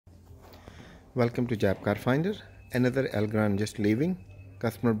Welcome to Jab Car Finder. Another Elgrand just leaving.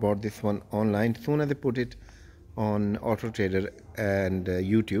 Customer bought this one online. Soon as they put it on Auto Trader and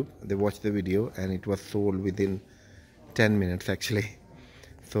YouTube, they watched the video and it was sold within 10 minutes actually.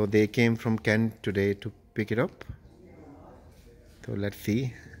 So they came from Kent today to pick it up. So let's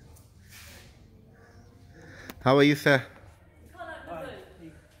see. How are you, sir?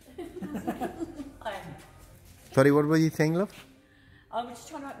 Sorry, what were you saying, love? I was just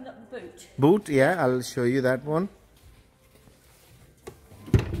trying to open up the boot. Boot, yeah, I'll show you that one.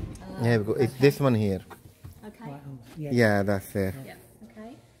 There we go. It's this one here. Okay. Yeah, that's there. Yeah.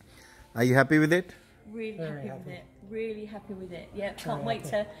 Okay. Are you happy with it? Really happy with it. Really happy with it. Yeah. Can't wait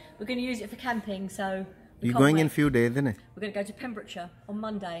to. We're going to use it for camping, so. You're going in a few days, isn't it? We're going to go to Pembrokeshire on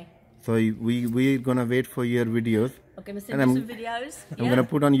Monday. So we're gonna wait for your videos. I'm going to send you some videos. I'm gonna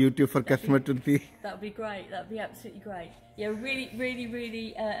put on YouTube for customer to see. That would be great. That would be absolutely great. Yeah, really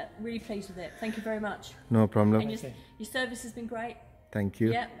pleased with it. Thank you very much. No problem. And your service has been great. Thank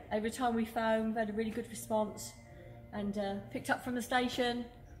you. Yeah, every time we phone, we've had a really good response, and picked up from the station.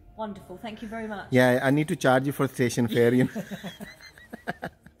 Wonderful. Thank you very much. Yeah, I need to charge you for station fare. You know.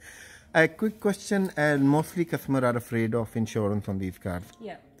 A quick question, and mostly customers are afraid of insurance on these cars.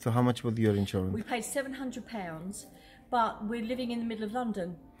 Yeah. So how much was your insurance? We paid £700, but we're living in the middle of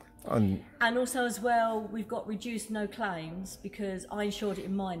London. And also as well, we've got reduced no claims because I insured it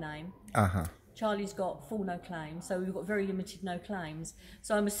in my name. Charlie's got full no claims, so we've got very limited no claims.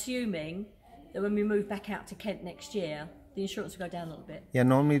 So I'm assuming that when we move back out to Kent next year, the insurance will go down a little bit. Yeah,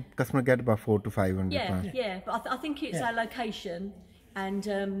 normally customer get about £400 to £500. Yeah, but I think it's our location and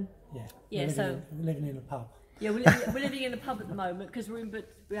so we're living in a pub. Yeah, we're living in a pub at the moment because we're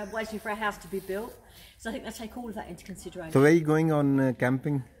waiting for a house to be built. So I think they take all of that into consideration. So where are you going on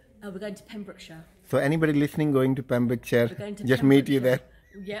camping? We're going to Pembrokeshire. So anybody listening going to Pembrokeshire, just meet you there.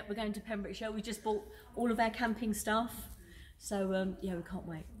 Yeah, we're going to Pembrokeshire. We just bought all of our camping stuff. So yeah, we can't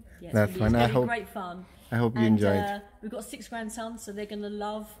wait. Yeah, that's fun. It's going to be great fun. I hope you enjoyed. We've got 6 grandsons, so they're going to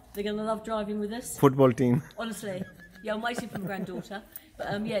love driving with us. Football team. Honestly. Yeah, I'm waiting for my granddaughter.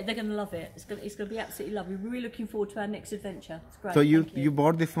 But yeah, they're going to love it. It's going to be absolutely lovely. We're really looking forward to our next adventure. It's great. So you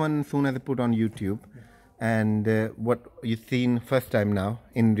bought this one soon as I put on YouTube, and what you've seen first time now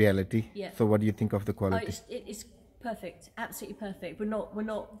in reality. Yeah. So what do you think of the quality? Oh, it's perfect, absolutely perfect. We've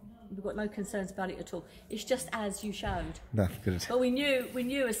got no concerns about it at all. It's just as you showed. That's good. But we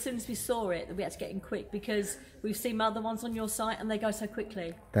knew as soon as we saw it that we had to get in quick because we've seen other ones on your site and they go so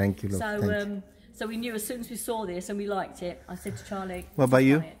quickly. Thank you, love. So so we knew as soon as we saw this and we liked it, I said to Charlie, what about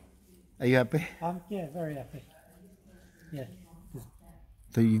you? Are you happy? Yeah, very happy. Yeah.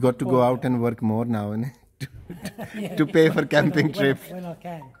 So you got to go out and work more now, to pay for camping trips. When I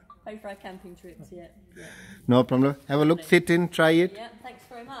can. Pay for our camping trips, yeah. No problem. Have a look, sit in, try it. Yeah, thanks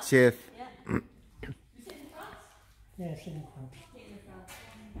very much. Cheers. Yeah. You sit in front? Yeah, sit in front.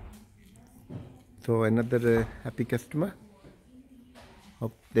 So another happy customer.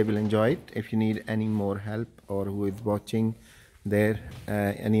 Hope they will enjoy it. If you need any more help or who is watching there,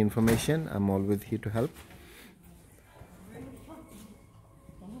 any information, I'm always here to help.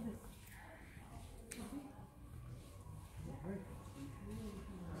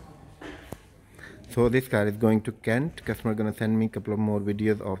 So this car is going to Kent. Customer gonna send me a couple of more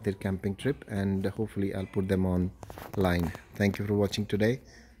videos of their camping trip and hopefully I'll put them online. Thank you for watching today.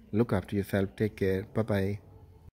 Look after yourself. Take care. Bye bye.